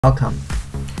Welcome.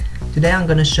 Today I'm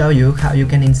going to show you how you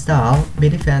can install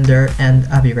BitDefender and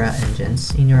Avira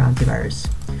engines in your antivirus.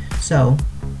 So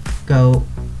go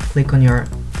click on your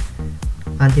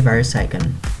antivirus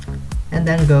icon and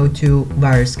then go to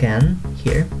virus scan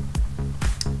here.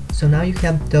 So now you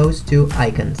have those two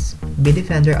icons,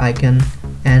 BitDefender icon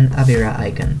and Avira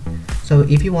icon. So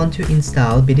if you want to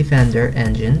install BitDefender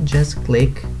engine, just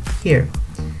click here.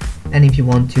 And if you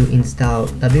want to install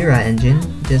Avira engine,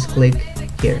 just click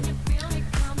here.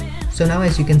 So now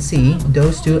as you can see,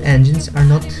 those two engines are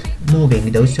not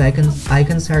moving, those two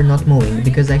icons are not moving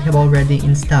because I have already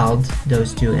installed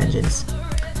those two engines.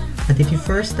 But if you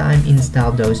first time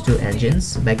install those two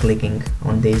engines by clicking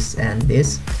on this and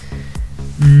this,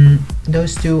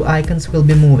 those two icons will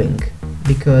be moving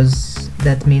because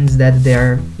that means that they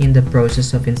are in the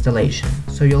process of installation.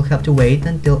 So you'll have to wait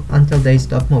until they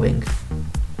stop moving.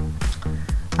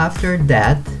 After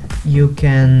that, you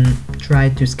can try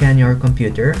to scan your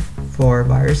computer for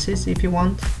viruses if you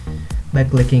want by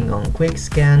clicking on quick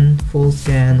scan, full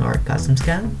scan or custom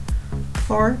scan.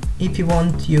 Or if you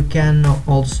want, you can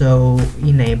also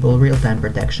enable real-time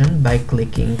protection by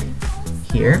clicking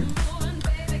here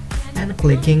and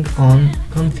clicking on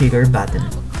configure button.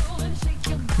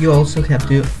 You also have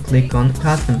to click on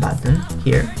custom button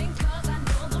here,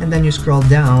 and then you scroll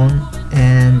down,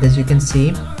 and as you can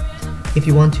see, if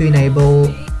you want to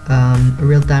enable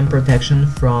real-time protection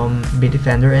from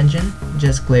BitDefender engine,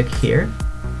 just click here,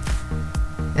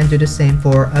 and do the same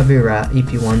for Avira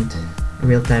if you want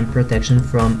real-time protection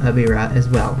from Avira as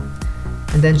well,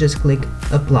 and then just click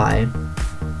apply.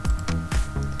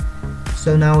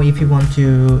 So now if you want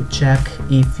to check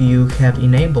if you have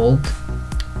enabled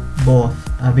both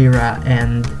Avira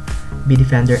and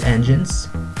BitDefender engines,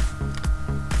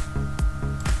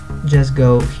 just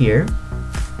go here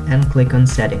and click on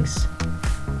settings.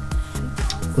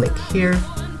 Click here,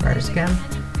 virus scan,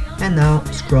 and now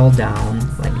scroll down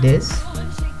like this,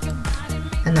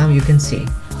 and now you can see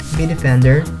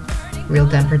BitDefender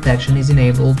real-time protection is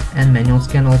enabled and manual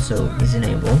scan also is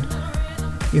enabled.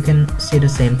 You can see the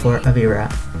same for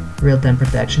Avira. Real-time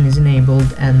protection is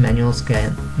enabled and manual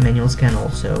scan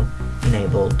also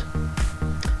enabled.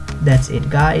 That's it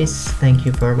guys, thank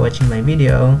you for watching my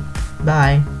video,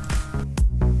 bye!